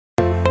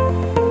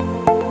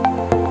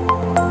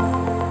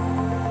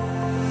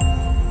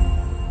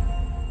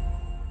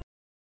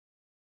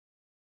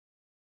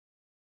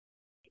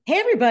Hey,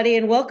 everybody,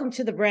 and welcome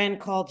to The Brand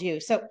Called You.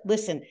 So,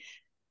 listen,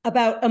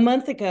 about a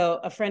month ago,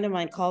 a friend of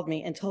mine called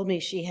me and told me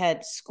she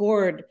had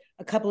scored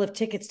a couple of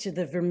tickets to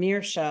the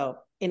Vermeer show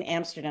in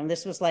Amsterdam.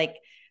 This was like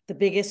the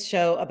biggest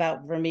show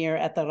about Vermeer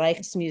at the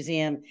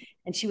Rijksmuseum.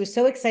 And she was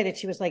so excited.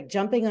 She was like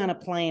jumping on a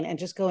plane and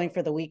just going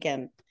for the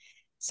weekend.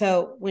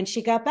 So when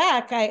she got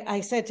back,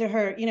 I said to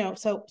her,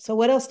 so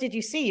what else did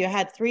you see? You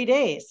had 3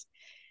 days.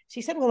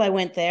 She said, well, I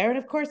went there. And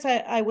of course,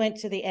 I went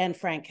to the Anne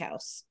Frank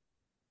house,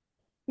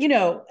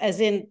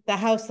 as in the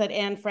house that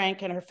Anne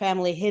Frank and her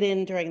family hid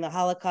in during the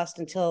Holocaust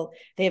until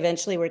they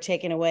eventually were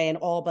taken away and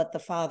all but the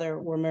father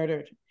were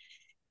murdered.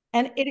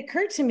 And it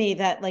occurred to me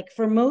that, like,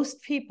 for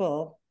most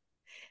people,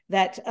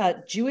 that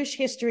Jewish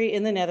history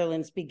in the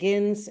Netherlands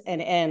begins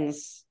and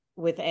ends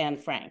with Anne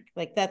Frank.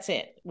 Like, that's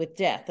it, with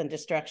death and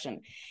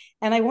destruction.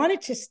 And I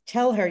wanted to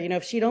tell her,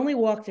 if she'd only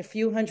walked a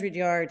few hundred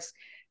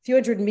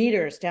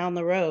meters down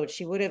the road,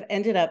 she would have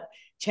ended up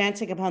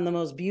chanting upon the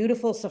most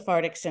beautiful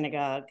Sephardic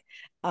synagogue,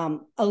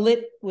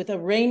 lit with a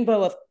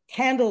rainbow of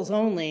candles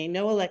only,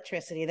 no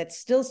electricity, that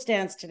still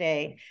stands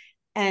today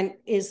and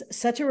is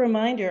such a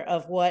reminder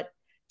of what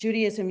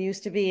Judaism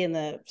used to be in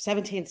the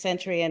 17th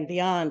century and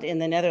beyond in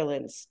the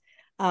Netherlands.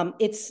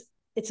 It's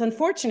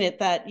unfortunate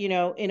that,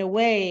 in a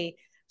way,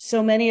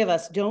 so many of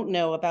us don't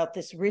know about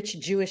this rich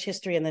Jewish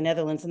history in the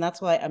Netherlands, and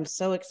that's why I'm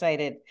so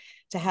excited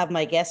to have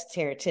my guests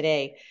here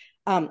today.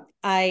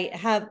 I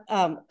have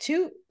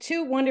two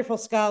wonderful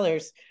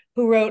scholars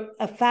who wrote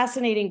a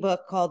fascinating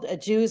book called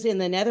Jews in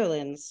the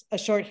Netherlands, A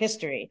Short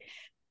History.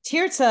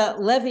 Tirtsah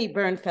Levie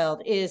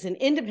Bernfeld is an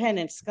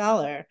independent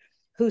scholar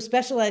who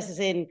specializes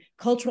in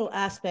cultural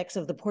aspects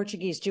of the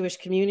Portuguese Jewish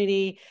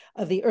community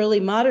of the early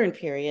modern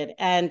period.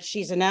 And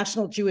she's a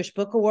National Jewish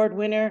Book Award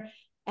winner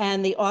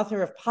and the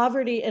author of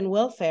Poverty and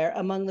Welfare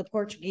Among the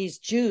Portuguese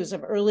Jews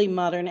of Early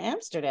Modern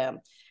Amsterdam.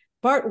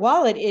 Bart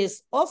Wallet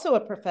is also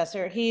a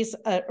professor. He's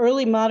an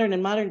early modern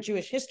and modern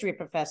Jewish history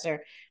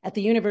professor at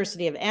the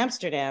University of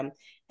Amsterdam.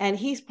 And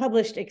he's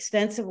published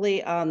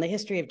extensively on the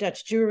history of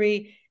Dutch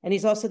Jewry. And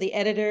he's also the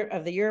editor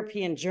of the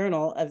European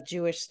Journal of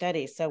Jewish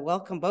Studies. So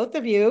welcome, both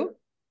of you.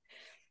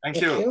 Thank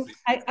you.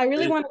 I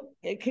really want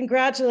to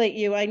congratulate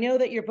you. I know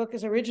that your book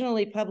is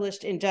originally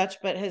published in Dutch,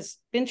 but has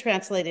been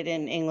translated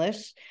in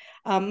English.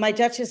 My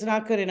Dutch is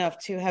not good enough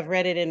to have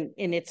read it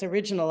in its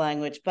original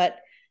language, but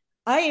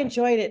I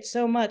enjoyed it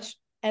so much.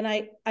 And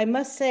I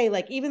must say,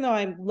 like, even though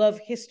I love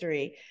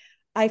history,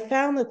 I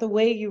found that the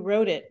way you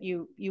wrote it,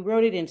 you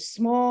wrote it in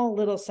small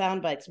little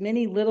sound bites,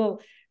 many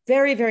little,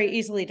 very, very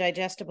easily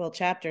digestible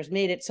chapters,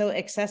 made it so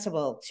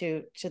accessible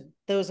to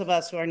those of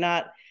us who are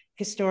not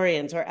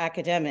historians or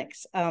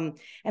academics. And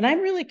I'm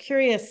really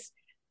curious,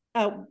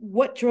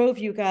 what drove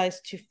you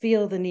guys to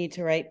feel the need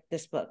to write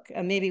this book?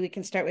 Maybe we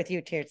can start with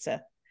you,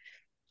 Tirtsah.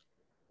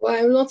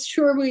 Well, I'm not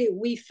sure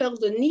we felt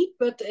the need,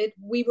 but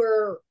we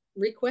were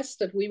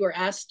requested, we were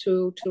asked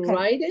to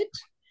write it.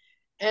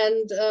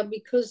 And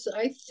because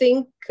I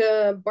think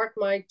Bart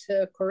might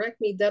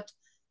correct me, that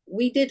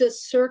we did a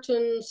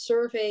certain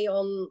survey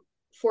on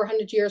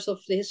 400 years of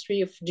the history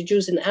of the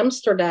Jews in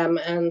Amsterdam,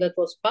 and that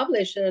was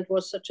published, and it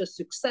was such a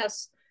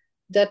success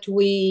that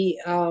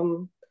we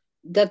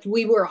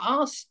were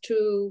asked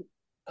to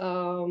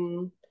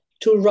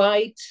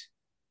write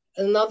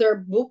another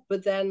book,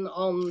 but then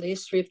on the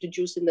history of the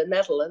Jews in the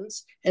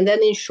Netherlands, and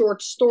then in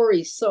short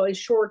stories, so in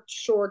short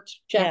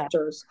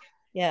chapters.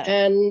 Yeah.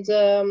 And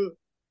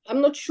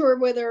I'm not sure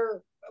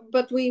whether,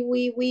 but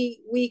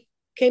we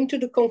came to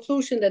the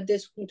conclusion that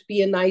this would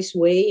be a nice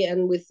way,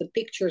 and with the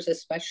pictures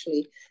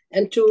especially,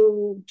 and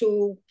to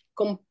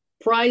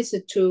comprise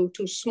it to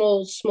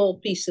small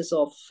pieces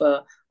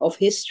of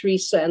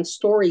histories and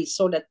stories,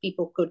 so that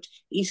people could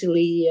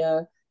easily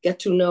get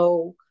to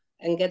know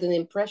and get an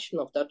impression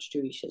of Dutch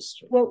Jewish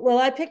history. Well,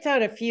 I picked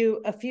out a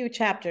few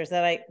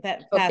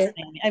fascinated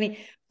me. I mean,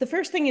 the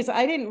first thing is,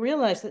 I didn't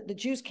realize that the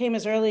Jews came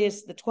as early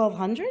as the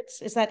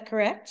 1200s. Is that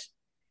correct?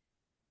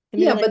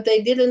 Yeah, but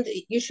they didn't.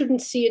 You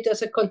shouldn't see it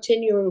as a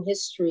continuing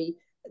history.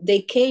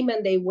 They came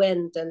and they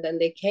went, and then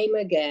they came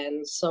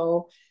again.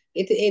 So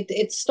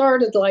it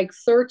started like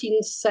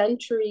 13th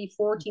century,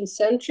 14th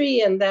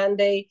century, and then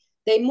they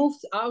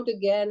moved out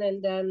again,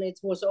 and then it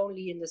was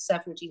only in the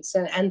 17th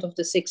end of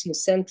the 16th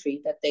century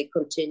that they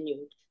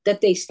continued, that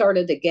they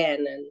started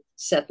again and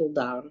settled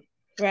down.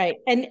 Right.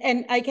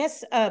 And I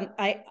guess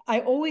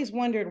I always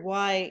wondered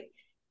why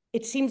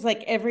it seems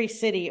like every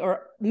city,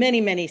 or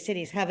many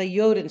cities, have a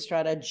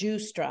Jodenstraat, a Jew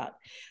strat.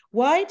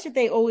 Why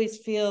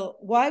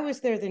was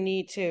there the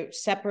need to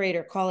separate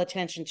or call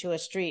attention to a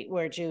street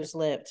where Jews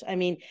lived? I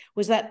mean,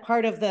 was that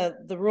part of the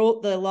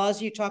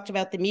laws you talked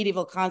about, the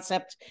medieval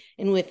concept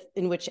in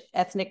which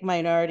ethnic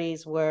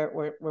minorities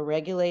were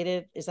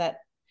regulated? Is that?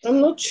 I'm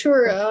not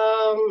sure.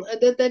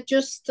 That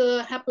just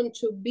happened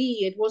to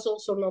be. It was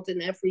also not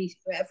in every,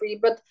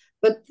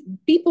 but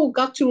people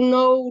got to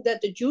know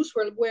that the Jews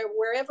were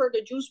wherever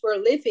the Jews were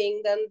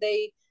living. Then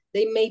they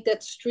made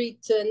that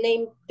street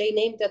name. They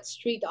named that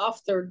street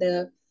after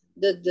the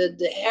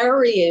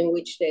area in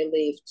which they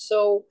lived.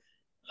 So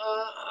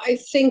I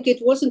think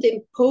it wasn't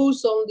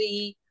imposed on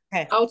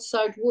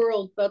outside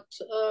world, but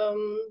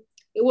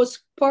it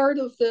was part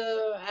of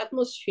the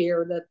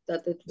atmosphere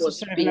that it was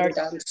sort of being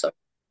done. So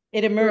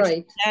it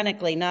emerged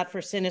organically, not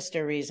for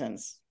sinister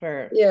reasons.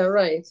 Right.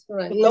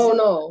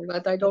 No,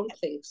 but I don't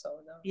think so.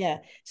 No. Yeah.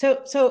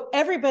 So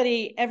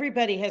everybody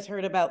has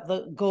heard about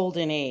the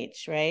golden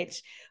age, right?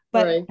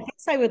 But I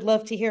guess I would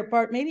love to hear,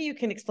 Bart, maybe you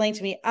can explain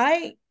to me.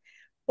 I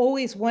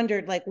always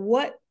wondered, like,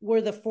 what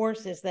were the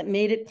forces that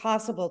made it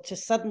possible to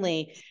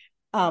suddenly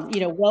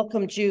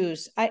welcome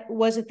Jews?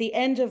 Was it the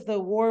end of the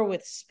war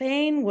with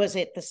Spain?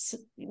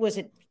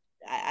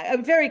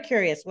 I'm very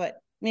curious. What,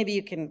 maybe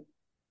you can.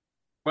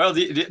 Well,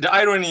 the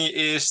irony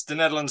is the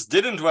Netherlands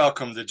didn't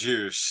welcome the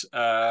Jews.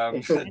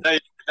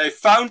 They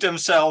found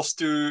themselves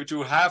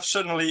to have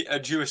suddenly a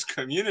Jewish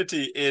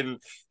community in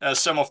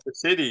some of the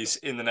cities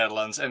in the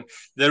Netherlands. And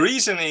the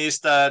reason is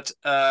that,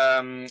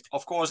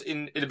 of course,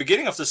 in the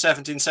beginning of the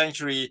 17th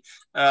century,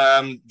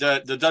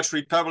 the Dutch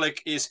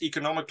Republic is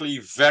economically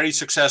very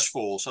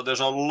successful. So there's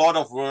a lot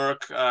of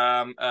work,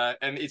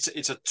 and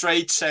it's a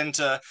trade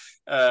center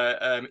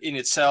in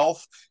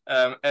itself.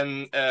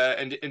 And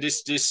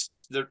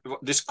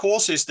this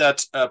causes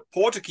that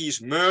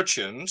Portuguese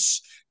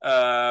merchants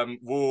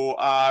who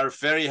are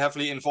very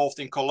heavily involved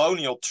in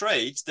colonial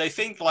trade, they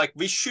think like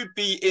we should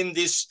be in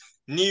this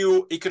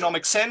new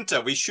economic center.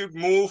 We should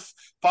move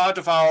part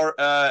of our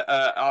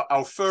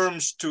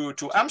firms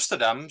to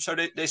Amsterdam. So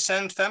they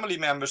send family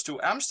members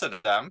to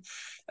Amsterdam.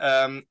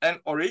 And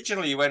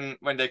originally when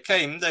they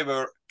came, they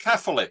were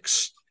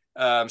Catholics.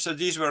 So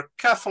these were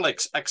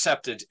Catholics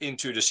accepted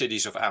into the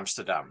cities of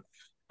Amsterdam.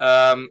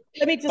 Let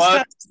me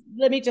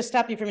just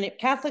stop you for a minute.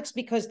 Catholics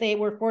because they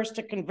were forced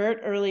to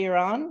convert earlier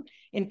on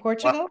in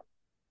Portugal?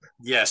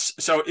 Yes.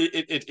 So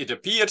it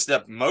appeared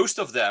that most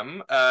of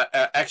them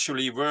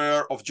actually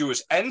were of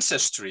Jewish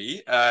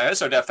ancestry.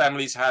 So their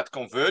families had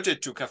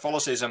converted to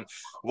Catholicism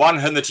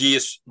 100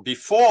 years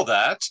before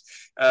that.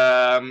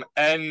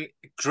 And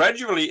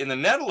gradually in the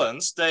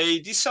Netherlands, they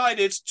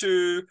decided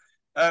to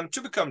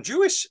become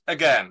Jewish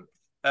again.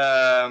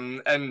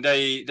 And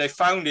they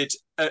founded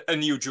a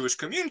new Jewish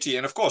community,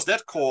 and of course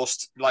that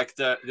caused like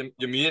the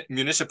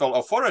municipal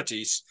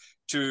authorities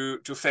to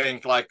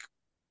think like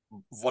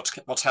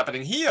what's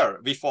happening here.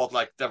 We thought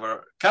like there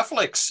were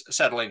Catholics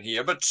settling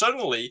here, but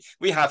suddenly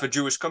we have a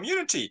Jewish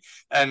community,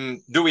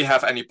 and do we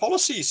have any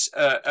policies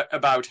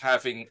about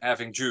having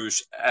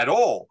Jews at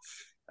all?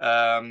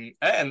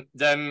 And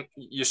then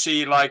you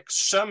see like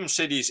some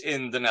cities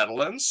in the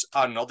Netherlands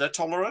are not that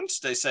tolerant.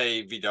 They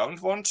say we don't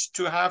want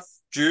to have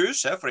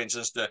Jews. For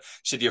instance, the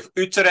city of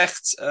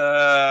Utrecht,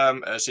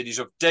 cities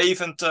of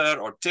Deventer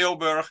or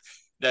Tilburg,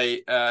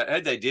 they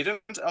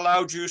didn't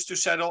allow Jews to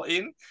settle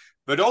in.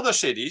 But other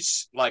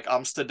cities like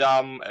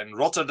Amsterdam and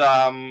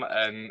Rotterdam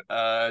and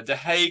The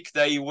Hague,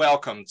 they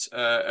welcomed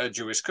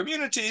Jewish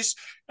communities.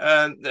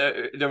 And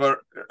there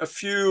were a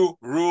few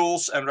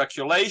rules and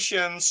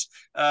regulations,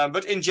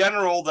 but in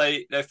general,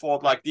 they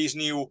thought like these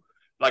new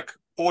like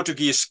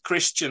Portuguese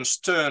Christians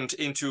turned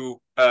into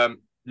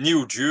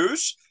new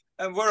Jews.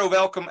 And were a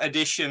welcome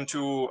addition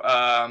to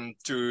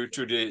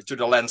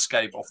the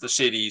landscape of the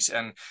cities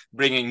and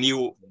bringing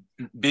new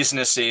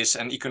businesses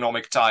and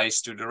economic ties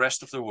to the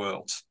rest of the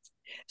world.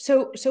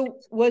 So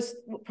was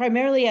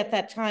primarily at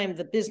that time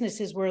the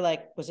businesses were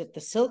like, was it the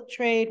silk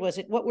trade?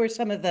 What were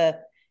some of the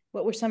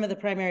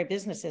primary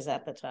businesses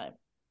at the time?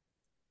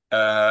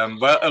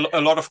 Well,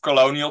 a lot of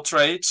colonial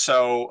trade.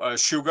 So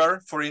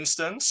sugar, for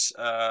instance,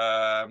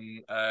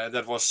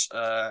 that was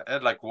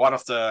like one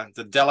of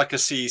the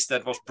delicacies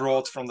that was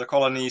brought from the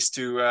colonies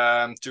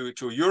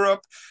to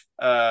Europe.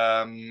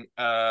 But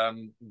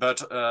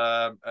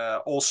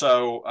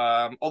also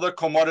other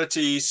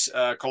commodities,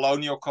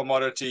 colonial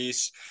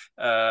commodities,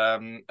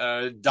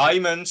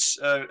 diamonds,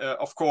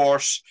 of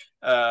course,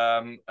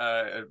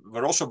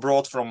 were also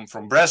brought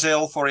from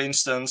Brazil, for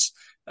instance.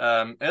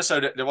 And so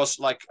there was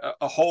like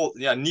a whole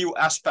new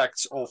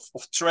aspects of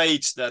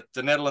trade that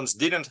the Netherlands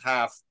didn't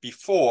have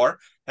before,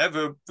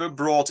 were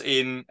brought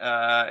in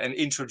and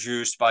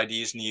introduced by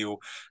these new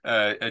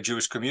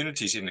Jewish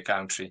communities in the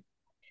country.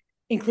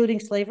 Including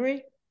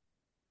slavery?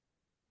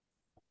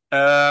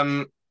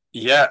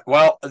 Yeah,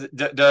 well,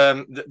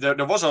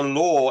 there was a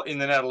law in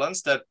the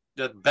Netherlands that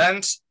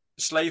banned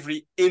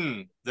slavery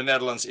in the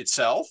Netherlands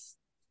itself,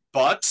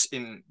 but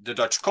in the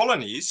Dutch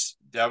colonies,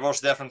 there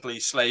was definitely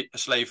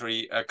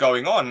slavery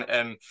going on.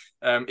 And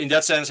in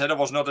that sense, there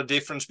was not a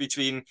difference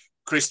between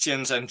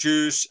Christians and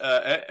Jews.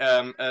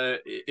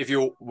 If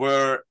you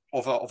were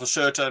of a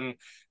certain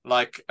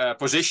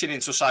position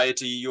in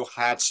society, you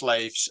had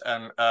slaves,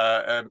 and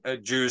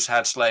Jews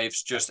had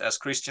slaves just as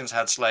Christians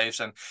had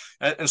slaves,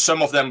 and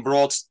some of them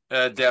brought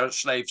their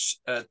slaves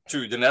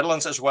to the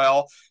Netherlands as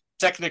well.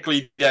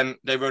 Technically, then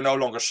they were no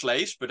longer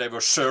slaves, but they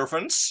were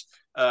servants.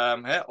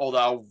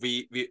 Although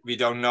we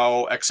don't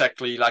know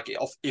exactly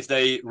if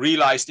they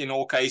realized in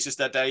all cases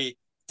that they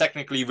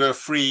technically were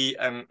free,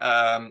 and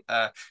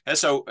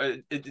so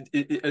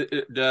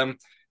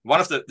one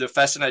of the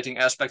fascinating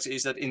aspects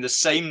is that in the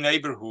same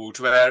neighborhood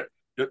where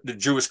the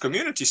Jewish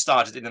community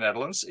started in the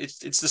Netherlands,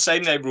 it's the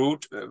same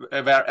neighborhood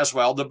where as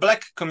well the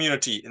Black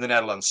community in the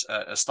Netherlands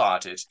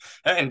started.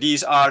 And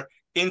these are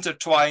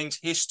intertwined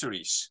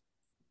histories.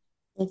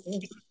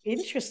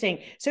 Interesting.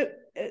 So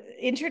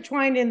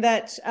intertwined in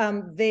that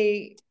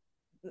the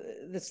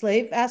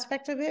slave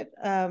aspect of it?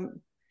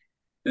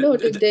 No,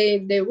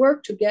 they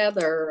worked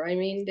together. I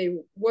mean,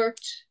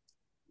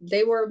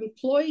 they were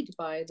employed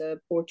by the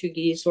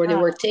Portuguese, or they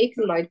were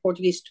taken by the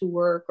Portuguese to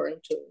work or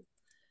to.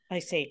 I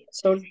see.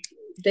 So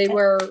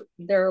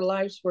their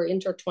lives were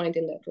intertwined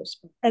in that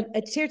respect.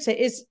 Tirtsah,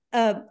 is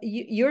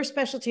your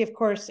specialty, of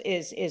course,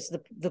 is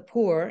the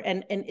poor,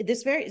 and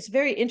it's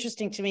very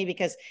interesting to me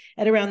because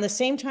at around the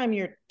same time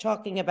you're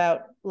talking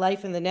about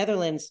life in the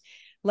Netherlands,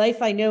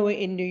 life I know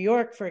in New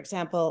York, for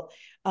example,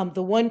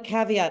 the one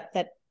caveat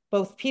that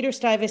both Peter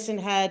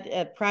Stuyvesant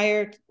had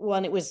prior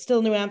when it was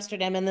still New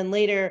Amsterdam, and then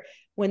later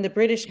when the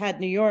British had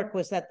New York,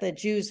 was that the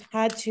Jews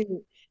had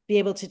to be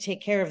able to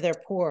take care of their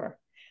poor.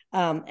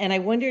 And I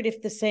wondered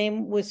if the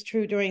same was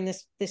true during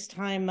this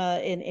time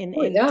in.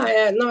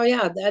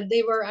 That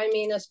they were. I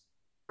mean, as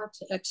Bart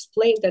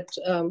explained that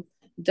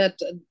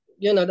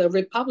the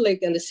Republic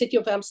and the city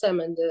of Amsterdam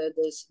and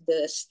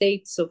the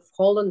states of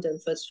Holland and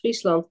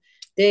West-Friesland,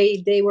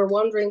 they were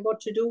wondering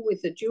what to do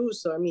with the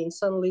Jews. So I mean,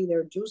 suddenly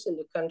there are Jews in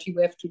the country.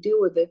 We have to deal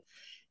with it.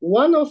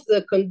 One of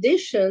the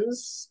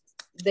conditions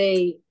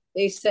they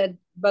said,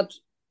 but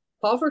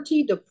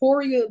poverty, the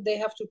poor, they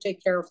have to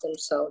take care of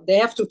themselves. They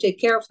have to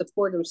take care of the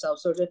poor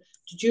themselves. So the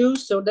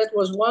Jews, so that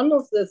was one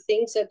of the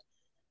things that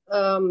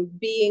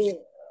being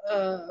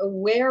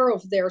aware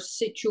of their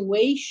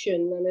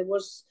situation, and it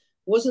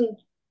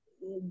wasn't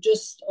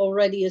just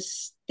already a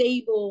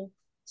stable,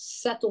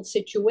 settled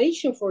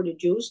situation for the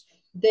Jews.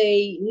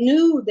 They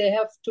knew they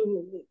have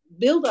to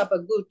build up a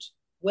good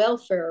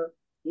welfare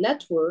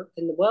network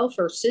and the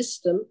welfare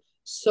system,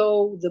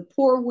 so the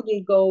poor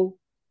wouldn't go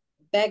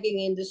begging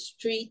in the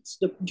streets,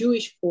 the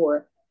Jewish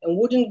poor, and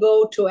wouldn't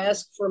go to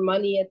ask for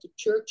money at the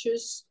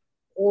churches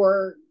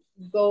or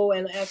go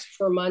and ask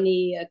for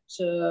money at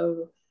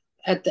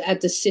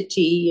the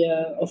city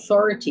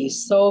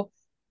authorities. So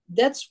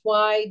that's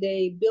why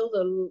they built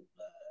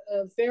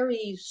a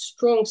very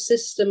strong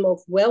system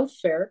of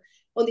welfare.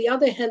 On the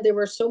other hand, there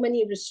were so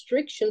many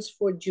restrictions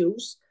for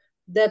Jews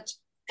that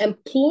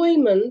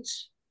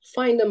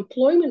find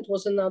employment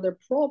was another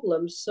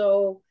problem.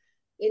 So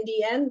in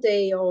the end,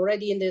 they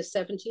already in the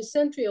 17th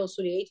century,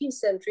 also the 18th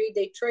century,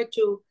 they tried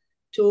to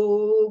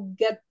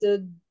get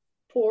the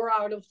poor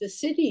out of the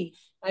city.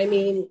 I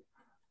mean,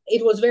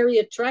 it was very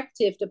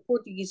attractive. The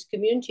Portuguese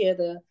community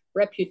had a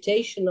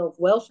reputation of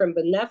welfare and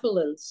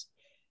benevolence.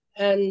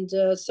 And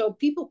so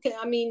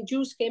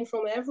Jews came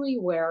from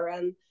everywhere.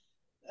 And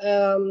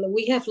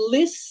we have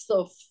lists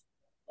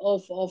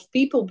of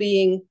people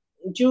being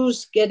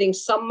Jews getting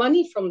some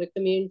money from the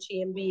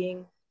community and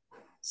being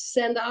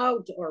sent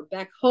out or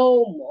back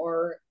home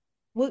or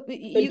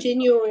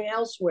continuing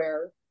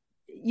elsewhere.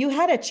 You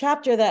had a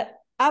chapter that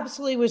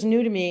absolutely was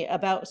new to me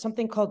about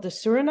something called the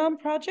Suriname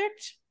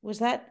Project. Was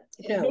that?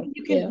 Yeah.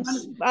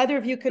 Either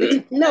of you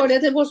could. No,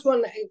 that was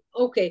one.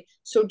 Okay,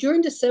 so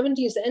during the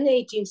 17th and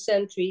 18th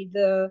century,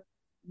 the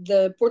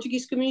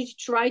Portuguese community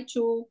tried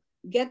to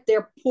get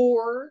their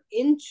poor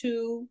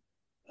into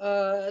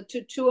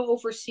to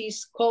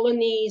overseas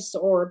colonies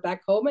or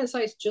back home, as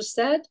I just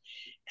said.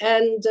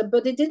 And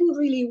but it didn't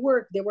really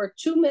work. There were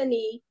too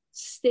many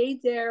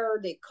stayed there.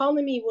 The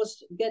economy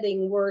was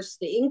getting worse.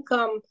 The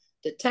income,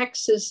 the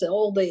taxes,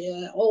 all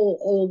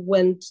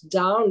went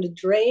down the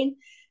drain.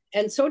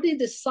 And so they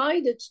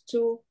decided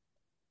to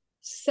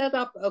set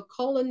up a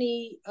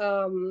colony.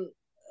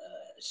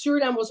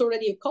 Suriname was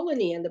already a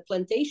colony, and the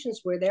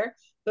plantations were there.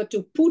 But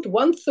to put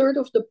 1/3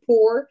 of the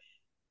poor,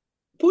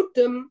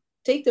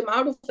 take them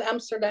out of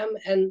Amsterdam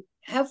and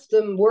have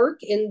them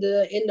work in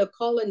the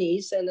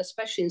colonies, and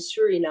especially in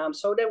Suriname.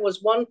 So there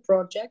was one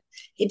project.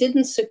 It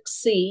didn't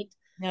succeed,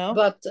 no,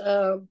 but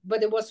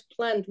it was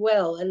planned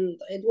well, and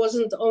it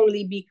wasn't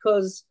only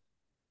because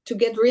to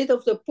get rid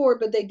of the poor,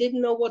 but they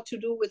didn't know what to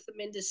do with them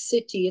in the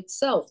city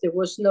itself. There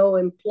was not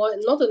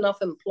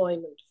enough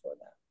employment for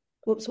that.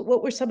 Well, so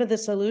what were some of the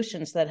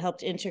solutions that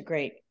helped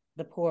integrate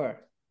the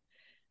poor?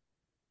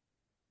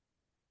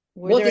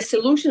 The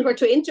solutions were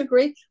to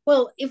integrate.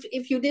 Well,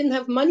 if you didn't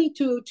have money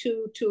to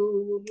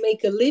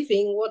make a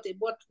living,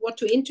 what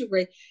to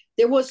integrate?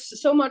 There was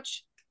so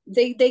much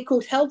they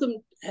could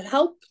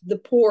help the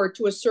poor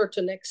to a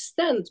certain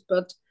extent,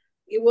 but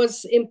it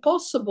was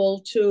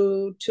impossible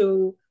to.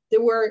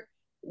 There were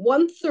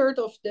 1/3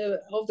 of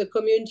the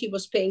community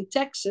was paying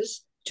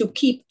taxes to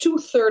keep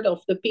 2/3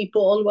 of the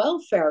people on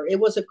welfare. It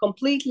was a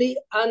completely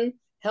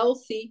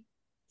unhealthy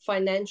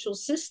financial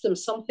system.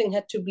 Something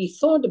had to be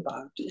thought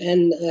about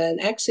and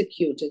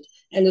executed.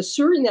 And the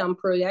Suriname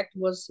project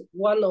was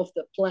one of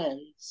the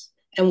plans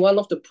and one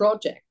of the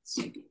projects.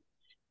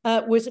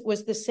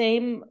 Was the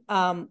same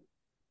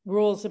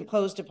rules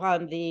imposed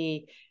upon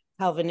the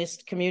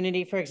Calvinist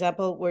community, for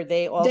example? Were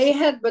they also? They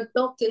had, but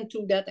not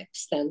to that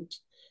extent.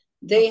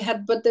 They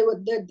had, but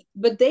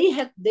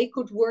they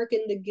could work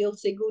in the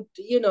guilds. They could,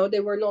 they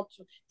were not.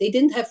 They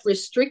didn't have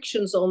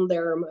restrictions on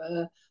their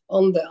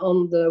on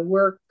the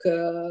work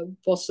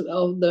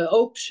on the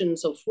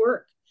options of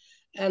work,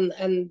 and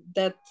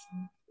that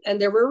and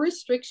there were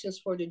restrictions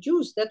for the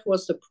Jews. That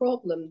was the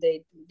problem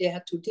they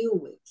had to deal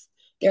with.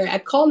 Their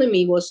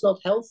economy was not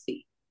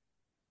healthy.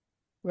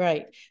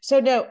 Right. So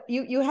now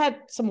you had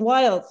some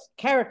wild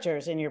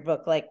characters in your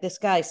book, like this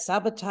guy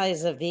Sabbatai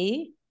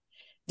Zavi,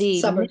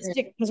 the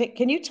mystic.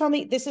 Can you tell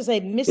me, this is a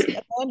mystic,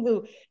 a man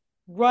who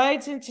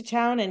rides into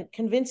town and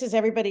convinces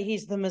everybody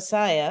he's the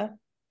Messiah.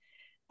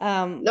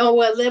 No,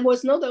 well, there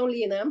was not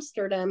only in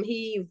Amsterdam.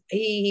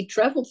 He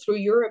traveled through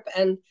Europe,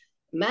 and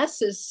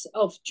masses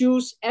of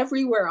Jews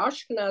everywhere,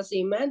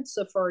 Ashkenazim and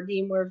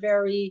Sephardim, were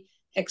very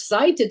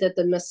excited that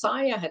the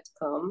Messiah had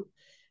come,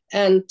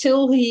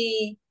 until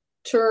he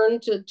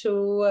turned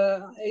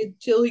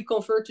till he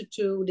converted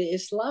to the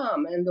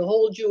Islam, and the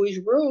whole Jewish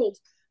world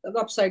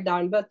upside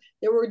down. But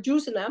there were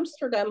Jews in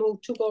Amsterdam who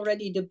took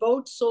already the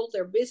boat, sold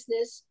their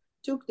business,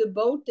 took the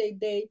boat.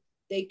 They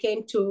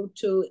came to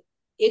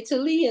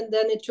Italy, and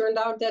then it turned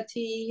out that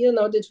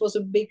this was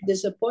a big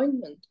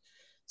disappointment.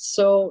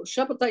 So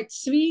Shabbatai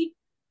Tzvi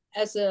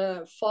as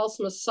a false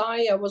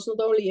messiah was not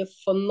only a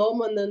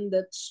phenomenon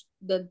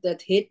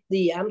that hit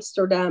the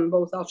Amsterdam,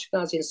 both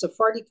Ashkenazi and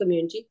Sephardi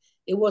community.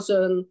 It was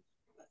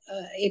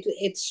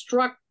it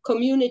struck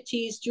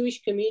communities,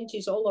 Jewish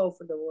communities all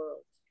over the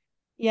world.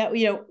 Yeah,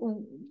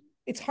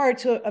 it's hard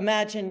to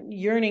imagine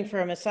yearning for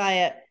a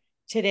Messiah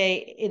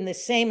today in the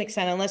same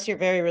extent, unless you're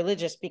very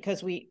religious,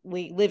 because we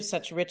live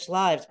such rich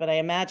lives. But I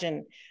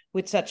imagine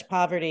with such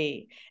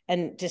poverty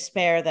and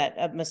despair that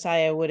a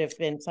Messiah would have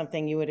been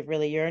something you would have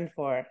really yearned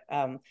for.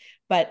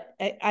 But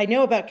I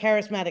know about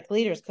charismatic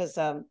leaders because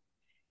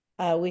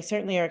we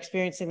certainly are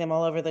experiencing them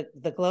all over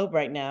the globe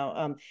right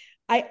now.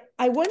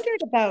 I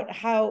wondered about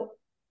how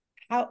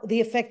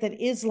the effect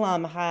that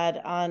Islam had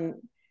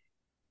on,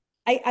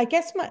 I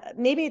guess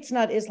maybe it's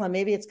not Islam,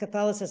 maybe it's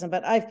Catholicism,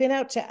 but I've been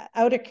out to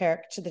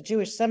Ouderkerk, to the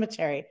Jewish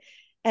cemetery,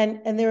 and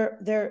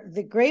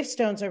the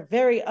gravestones are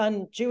very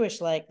un-Jewish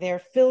like. They're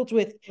filled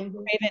with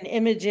graven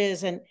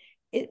images. And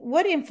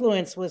what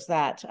influence was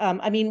that?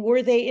 I mean,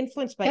 were they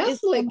influenced by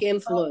Catholic Islam?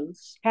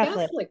 influence?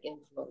 Catholic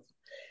influence.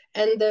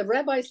 And the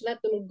rabbis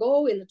let them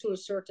go to a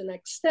certain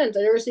extent.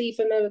 There's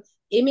even an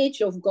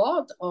image of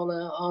God on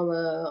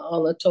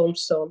a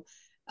tombstone.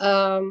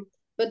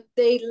 But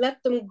they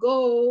let them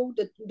go,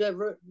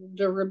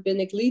 the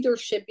rabbinic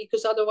leadership,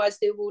 because otherwise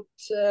they would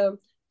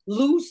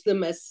lose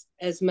them as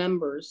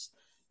members.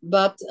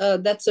 But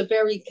that's a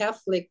very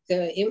Catholic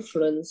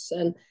influence,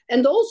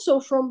 and also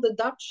from the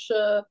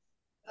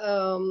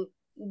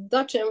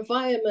Dutch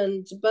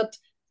environment. But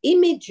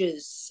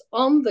images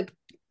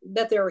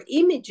that there are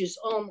images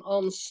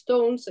on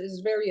stones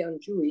is very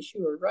un-Jewish.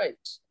 You are right.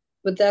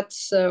 But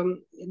that's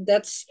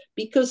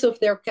because of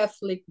their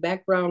Catholic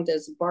background,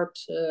 as Bart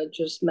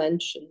just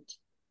mentioned.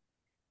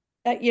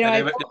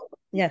 They were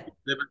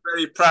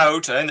very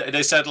proud, and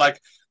they said, like,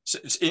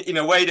 in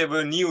a way, they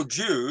were new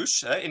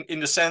Jews,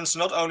 in the sense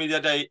not only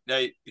that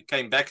they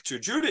came back to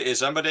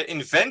Judaism, but they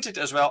invented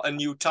as well a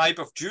new type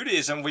of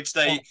Judaism, which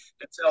they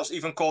themselves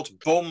even called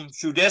Bom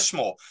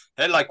Judaismo.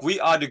 Like, we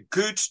are the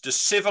good, the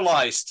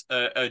civilized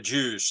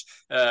Jews.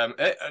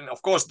 And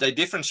of course, they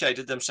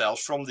differentiated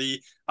themselves from the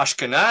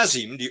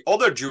Ashkenazim, the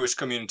other Jewish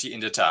community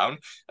in the town,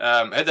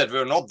 that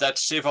were not that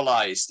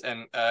civilized.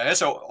 And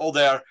so all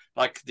their,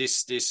 like,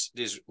 this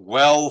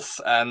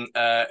wealth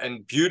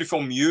and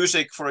beautiful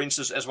music, for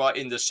instance, as well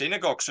in the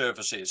synagogue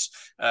services,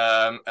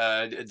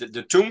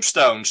 the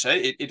tombstones,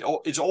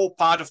 it's all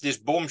part of this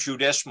Bom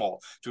Judaismo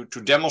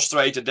to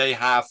demonstrate that they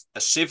have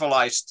a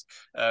civilized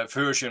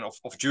version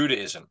of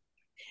Judaism.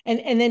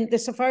 And then the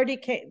Sephardi,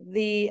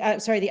 the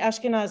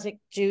Ashkenazic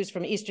Jews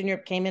from Eastern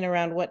Europe came in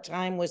around what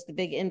time was the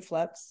big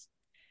influx?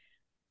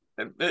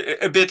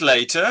 A bit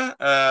later,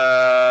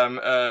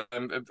 but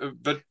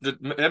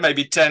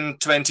maybe 10,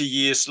 20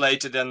 years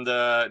later than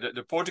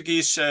the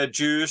Portuguese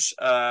Jews.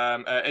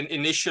 And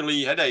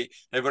initially, they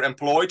were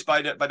employed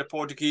by the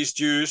Portuguese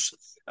Jews,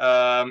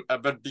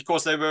 but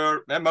because they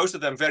were, most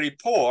of them, very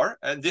poor,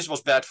 and this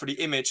was bad for the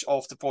image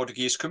of the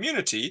Portuguese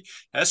community.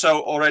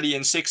 So already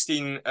in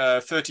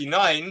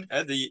 1639,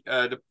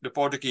 the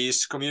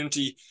Portuguese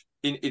community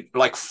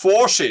like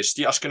forces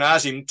the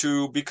Ashkenazim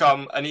to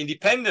become an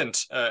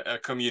independent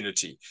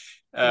community.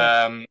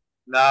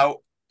 Now,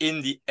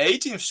 in the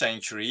 18th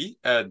century,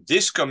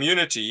 this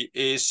community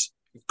is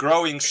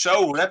growing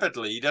so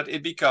rapidly that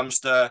it becomes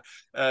the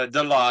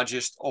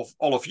largest of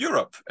all of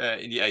Europe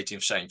in the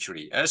 18th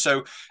century.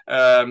 So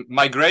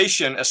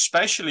migration,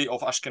 especially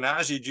of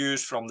Ashkenazi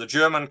Jews from the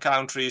German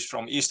countries,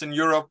 from Eastern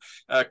Europe,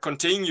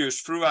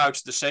 continues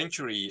throughout the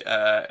century,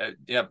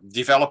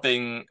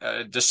 developing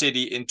the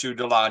city into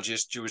the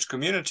largest Jewish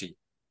community.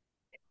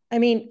 I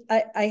mean,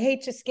 I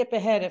hate to skip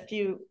ahead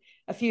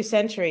a few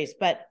centuries,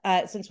 but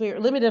since we are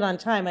limited on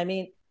time, I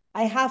mean,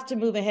 I have to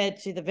move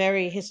ahead to the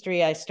very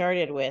history I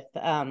started with.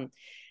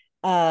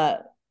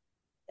 The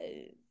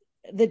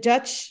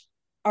Dutch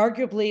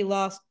arguably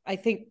lost, I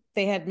think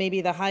they had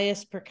maybe the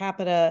highest per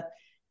capita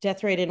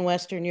death rate in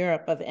Western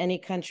Europe of any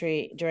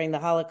country during the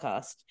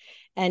Holocaust.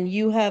 And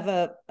you have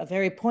a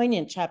very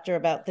poignant chapter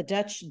about the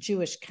Dutch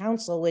Jewish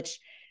Council, which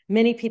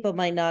many people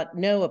might not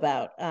know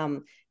about.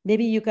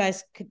 Maybe you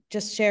guys could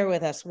just share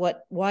with us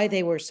what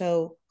they were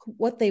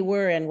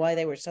and why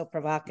they were so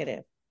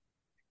provocative.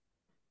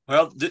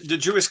 Well, the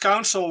Jewish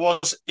Council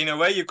was, in a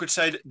way, you could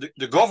say,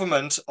 the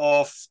government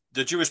of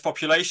the Jewish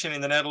population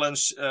in the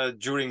Netherlands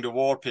during the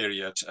war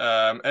period.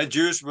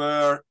 Jews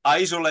were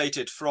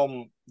isolated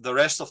from the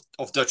rest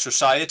of Dutch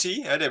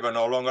society. They were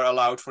no longer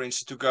allowed, for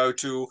instance, to go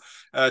to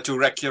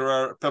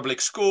regular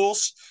public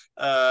schools.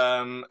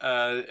 In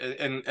a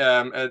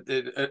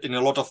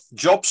lot of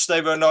jobs,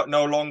 they were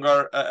no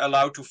longer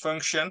allowed to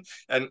function.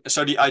 And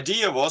so the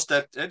idea was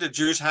that the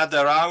Jews had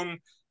their own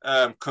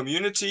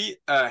community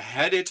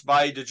headed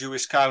by the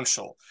Jewish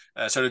Council.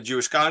 So the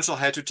Jewish Council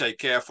had to take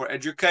care for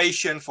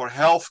education, for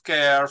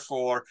healthcare,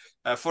 for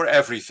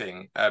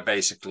everything,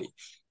 basically.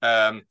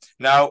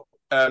 Now,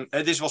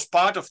 this was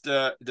part of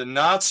the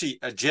Nazi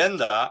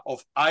agenda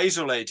of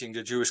isolating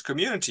the Jewish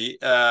community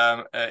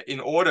in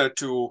order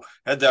to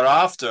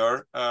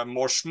thereafter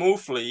more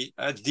smoothly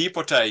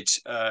deportate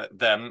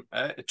them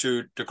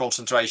to the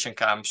concentration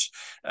camps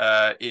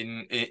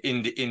in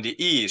the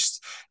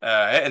East.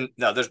 And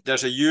now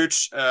there's a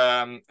huge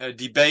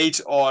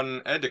debate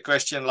on the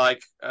question,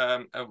 like,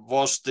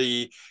 was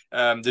the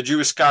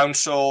Jewish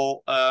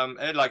Council,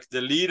 like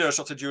the leaders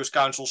of the Jewish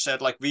Council said,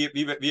 like,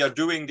 we are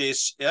doing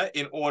this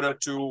in order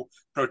to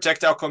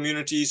protect our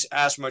communities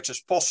as much as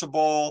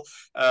possible,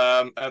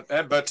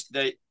 but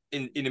they,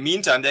 in the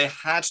meantime, they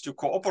had to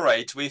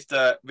cooperate with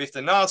the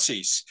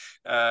Nazis,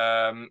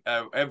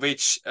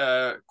 which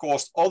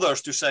caused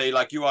others to say,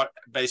 like, you are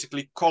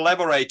basically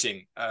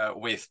collaborating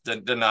with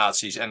the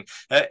Nazis and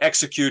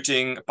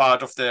executing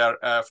part of their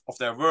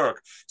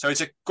work. So it's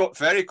a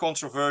very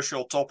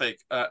controversial topic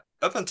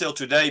up until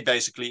today,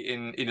 basically,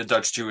 in the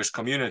Dutch Jewish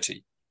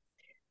community.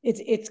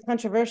 It's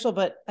controversial,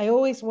 but I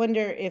always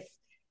wonder if,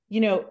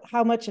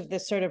 how much of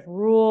this sort of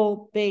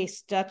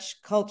rule-based Dutch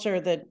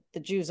culture that the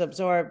Jews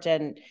absorbed,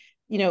 and,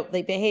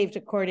 they behaved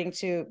according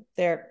to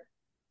their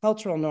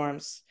cultural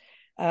norms.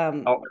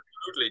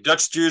 Absolutely.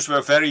 Dutch Jews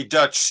were very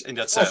Dutch in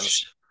that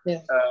sense.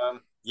 Yeah.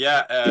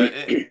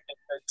 They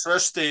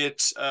trusted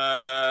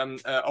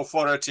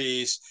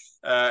authorities,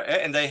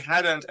 and they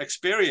hadn't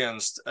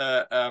experienced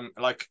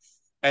like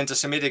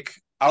anti-Semitic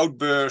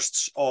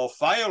outbursts of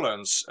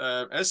violence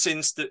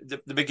since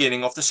the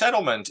beginning of the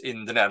settlement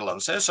in the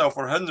Netherlands. So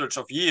for hundreds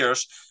of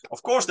years,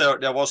 of course,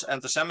 there was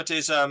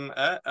anti-Semitism,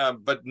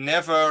 but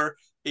never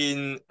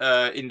in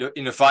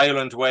a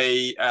violent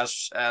way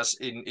as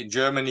in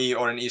Germany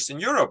or in Eastern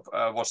Europe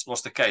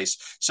was the case.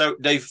 So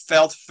they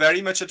felt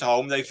very much at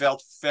home. They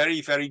felt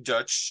very, very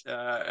Dutch.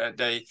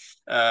 They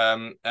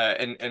and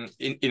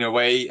in a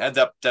way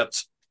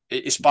that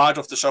is part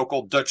of the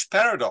so-called Dutch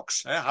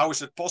paradox. How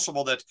is it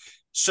possible that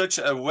such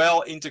a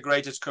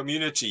well-integrated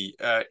community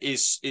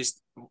is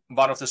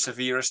one of the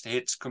severest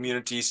hit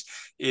communities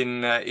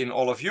in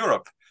all of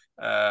Europe?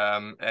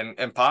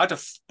 And part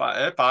of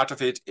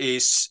it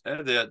is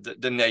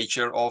the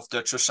nature of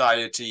Dutch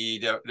society,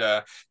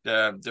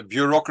 the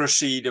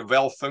bureaucracy, the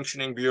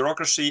well-functioning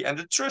bureaucracy, and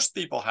the trust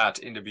people had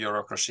in the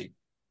bureaucracy,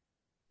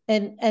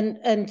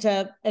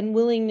 and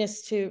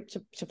willingness to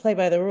play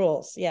by the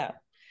rules. Yeah.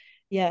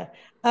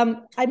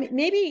 I mean,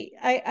 maybe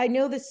I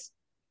know this.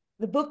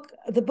 The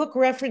book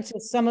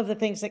references some of the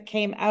things that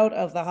came out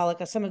of the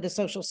Holocaust, some of the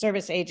social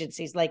service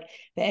agencies like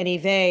the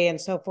NEV and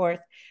so forth.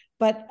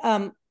 But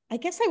I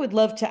guess I would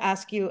love to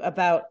ask you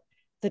about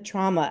the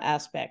trauma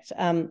aspect.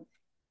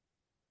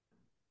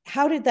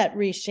 How did that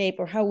reshape,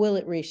 or how will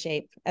it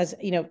reshape? As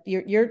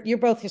you're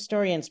both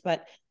historians,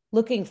 but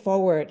looking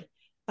forward,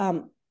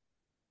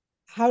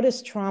 how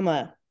does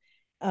trauma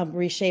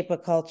reshape a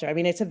culture? I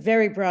mean, it's a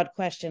very broad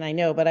question, I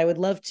know, but I would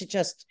love to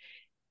just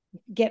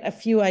get a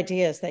few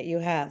ideas that you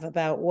have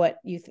about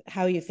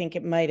how you think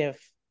it might have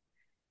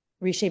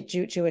reshaped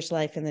Jewish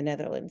life in the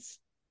Netherlands.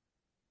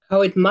 How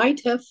it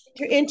might have?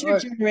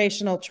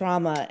 Intergenerational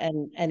trauma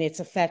and its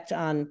effect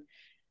on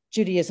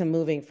Judaism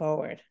moving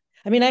forward.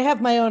 I mean, I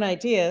have my own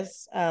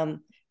ideas,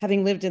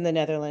 having lived in the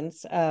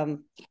Netherlands. I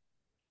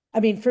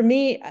mean, for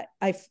me,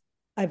 I've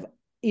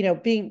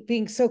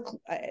being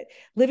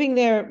living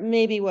there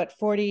maybe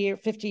 40 or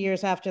 50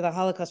 years after the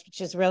Holocaust,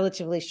 which is a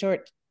relatively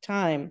short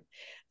time.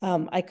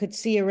 I could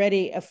see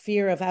already a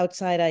fear of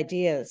outside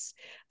ideas,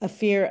 a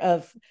fear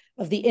of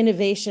the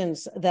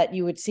innovations that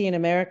you would see in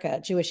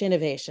America, Jewish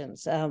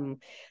innovations,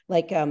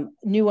 like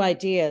new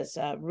ideas,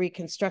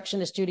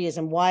 Reconstructionist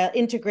Judaism, while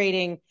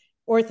integrating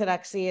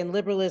Orthodoxy and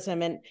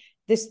liberalism, and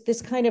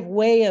this kind of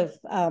way of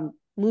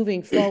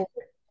moving forward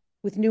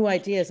with new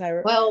ideas.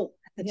 At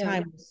the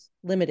time was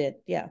limited.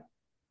 Yeah.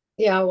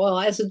 Well,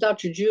 as a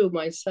Dutch Jew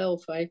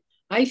myself,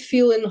 I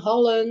feel in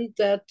Holland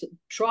that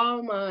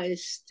trauma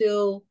is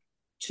still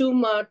too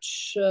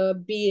much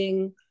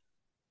is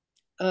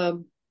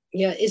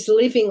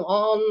living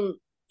on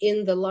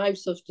in the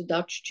lives of the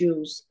Dutch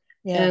Jews.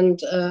 And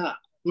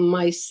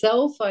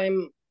myself,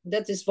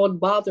 that is what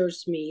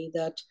bothers me,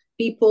 that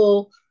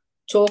people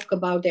talk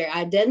about their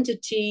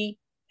identity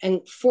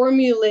and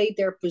formulate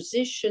their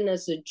position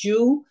as a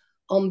Jew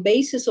on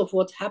basis of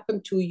what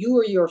happened to you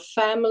or your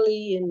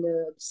family in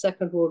the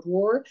Second World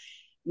War.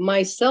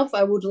 Myself,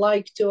 I would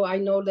like to, I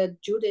know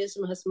that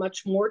Judaism has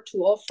much more to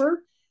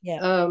offer,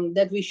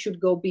 that we should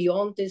go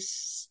beyond this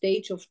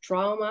stage of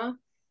trauma,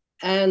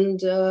 and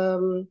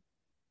that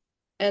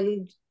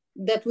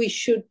we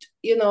should,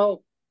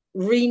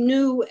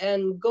 renew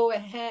and go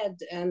ahead.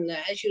 And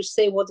as you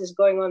say, what is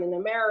going on in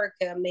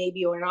America,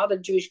 maybe, or in other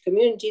Jewish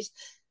communities,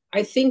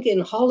 I think in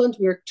Holland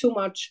we're too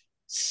much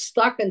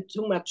stuck and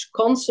too much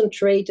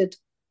concentrated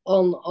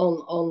on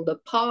the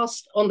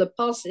past, on the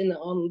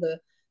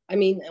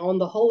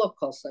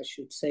Holocaust, I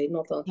should say,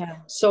 not on. Yeah.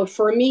 So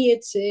for me,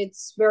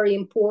 it's very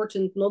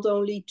important not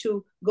only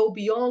to go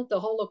beyond the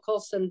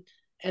Holocaust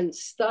and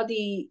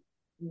study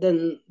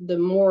the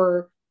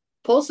more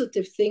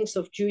positive things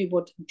of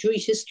what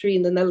Jewish history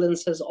in the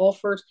Netherlands is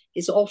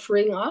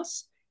offering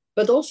us,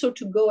 but also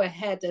to go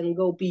ahead and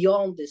go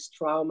beyond this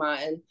trauma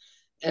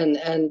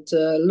and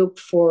look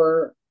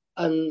for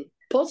a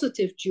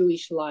positive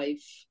Jewish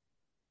life,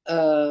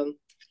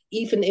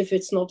 even if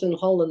it's not in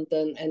Holland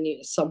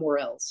and somewhere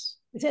else.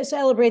 To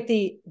celebrate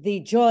the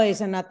joys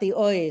and not the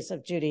oys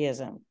of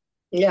Judaism.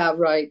 Yeah,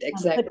 right,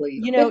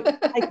 exactly. But,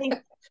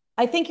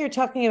 I think you're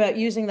talking about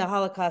using the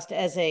Holocaust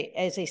as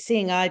a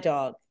seeing eye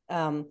dog.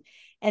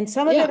 And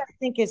some of it, I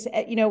think, is,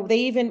 they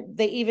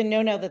even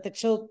know now that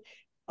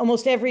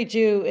almost every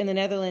Jew in the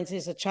Netherlands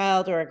is a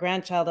child or a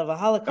grandchild of a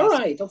Holocaust. All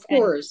right, of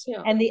course,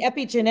 yeah. And the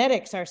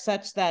epigenetics are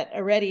such that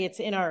already it's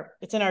in our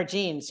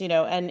genes,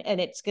 and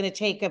it's going to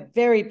take a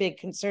very big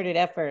concerted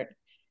effort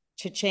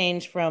to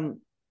change. But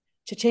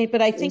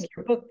I think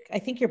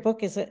your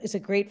book is a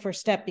great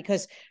first step,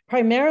 because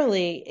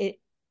primarily,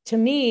 to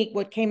me,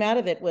 what came out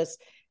of it was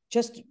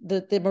just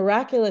the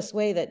miraculous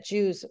way that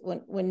Jews,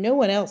 when no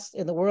one else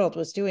in the world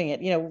was doing it,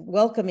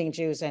 welcoming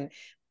Jews and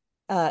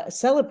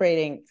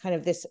celebrating kind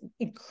of this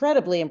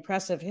incredibly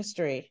impressive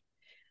history,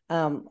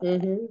 and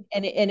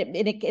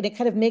it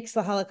kind of makes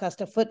the Holocaust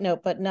a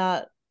footnote, but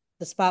not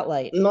the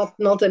spotlight,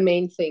 not a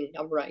main thing.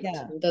 Right.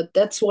 Yeah.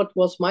 That's what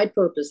was my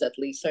purpose, at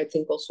least. I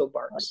think also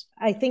Bart's.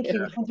 I think you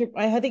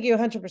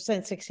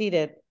 100%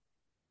 succeeded.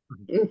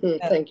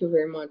 Thank you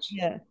very much.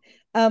 Yeah.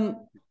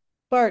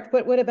 Bart,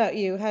 what about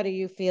you? How do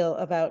you feel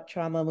about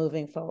trauma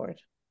moving forward?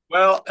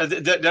 Well,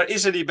 there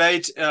is a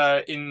debate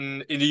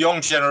in the young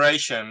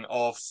generation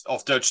of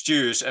Dutch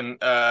Jews, and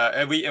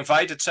we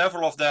invited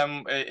several of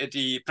them at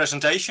the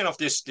presentation of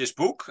this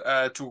book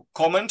to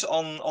comment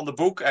on the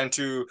book and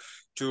to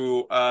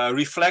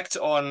reflect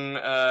on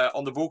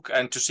the book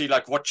and to see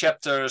like what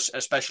chapters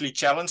especially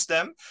challenge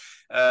them.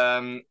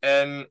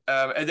 And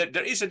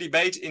there is a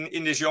debate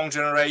in this young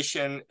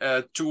generation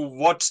to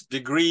what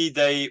degree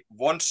they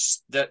want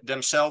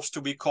themselves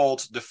to be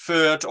called the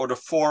third or the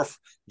fourth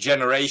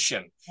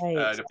generation,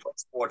 right. The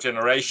post-war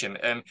generation.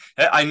 And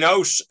I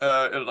know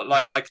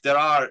like there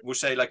are who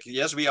say like,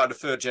 yes, we are the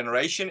third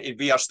generation,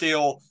 we are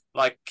still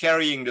like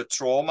carrying the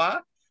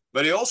trauma.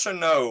 But I also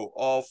know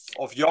of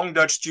young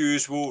Dutch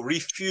Jews who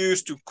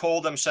refuse to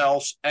call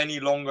themselves any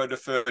longer the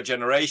third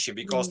generation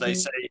because they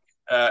say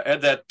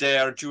that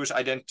their Jewish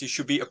identity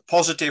should be a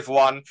positive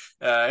one.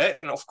 And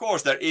of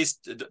course, there is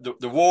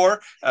the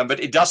war,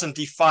 but it doesn't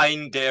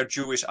define their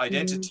Jewish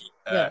identity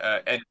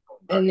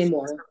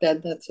anymore.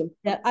 That's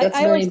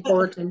very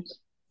important.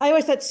 I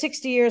always thought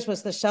 60 years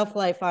was the shelf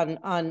life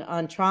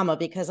on trauma,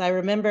 because I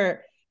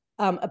remember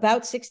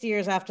about 60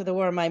 years after the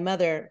war, my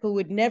mother, who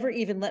would never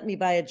even let me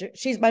buy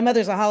my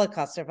mother's a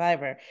Holocaust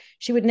survivor.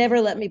 She would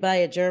never let me buy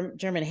a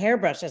German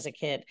hairbrush as a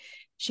kid.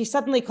 She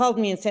suddenly called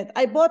me and said,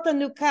 I bought a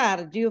new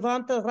car. Do you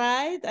want to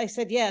ride? I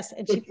said, yes.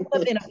 And she put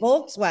them in a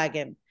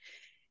Volkswagen.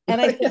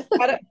 And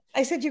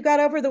I said, you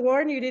got over the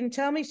war and you didn't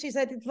tell me? She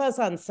said, it was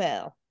on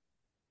sale.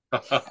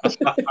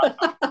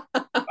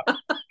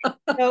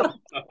 So,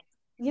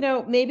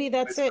 maybe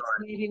that's it.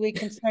 Maybe we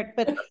can start.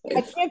 But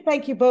I can't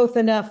thank you both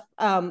enough.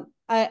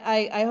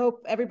 I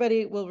hope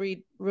everybody will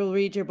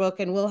read your book,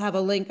 and we'll have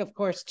a link, of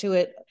course, to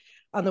it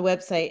on the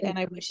website. And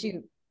I wish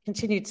you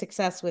continued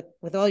success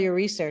with all your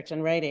research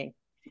and writing.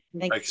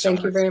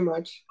 Thank you very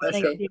much.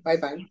 Okay,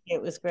 bye-bye.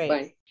 It was great.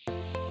 Bye.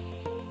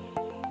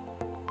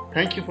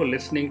 Thank you for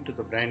listening to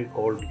the Brand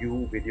Called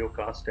You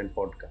videocast and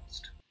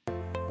podcast,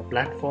 a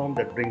platform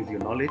that brings you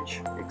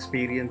knowledge,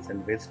 experience,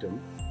 and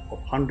wisdom of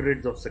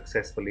hundreds of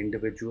successful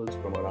individuals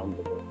from around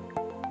the world.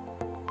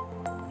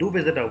 Do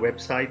visit our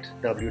website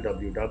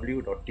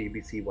www.tbcy.in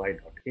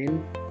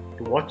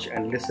to watch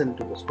and listen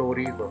to the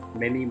stories of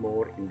many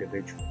more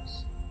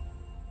individuals.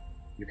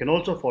 You can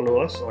also follow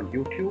us on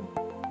YouTube,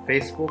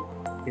 Facebook,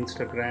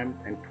 Instagram,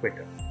 and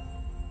Twitter.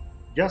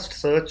 Just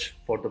search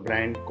for the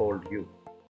Brand Called You.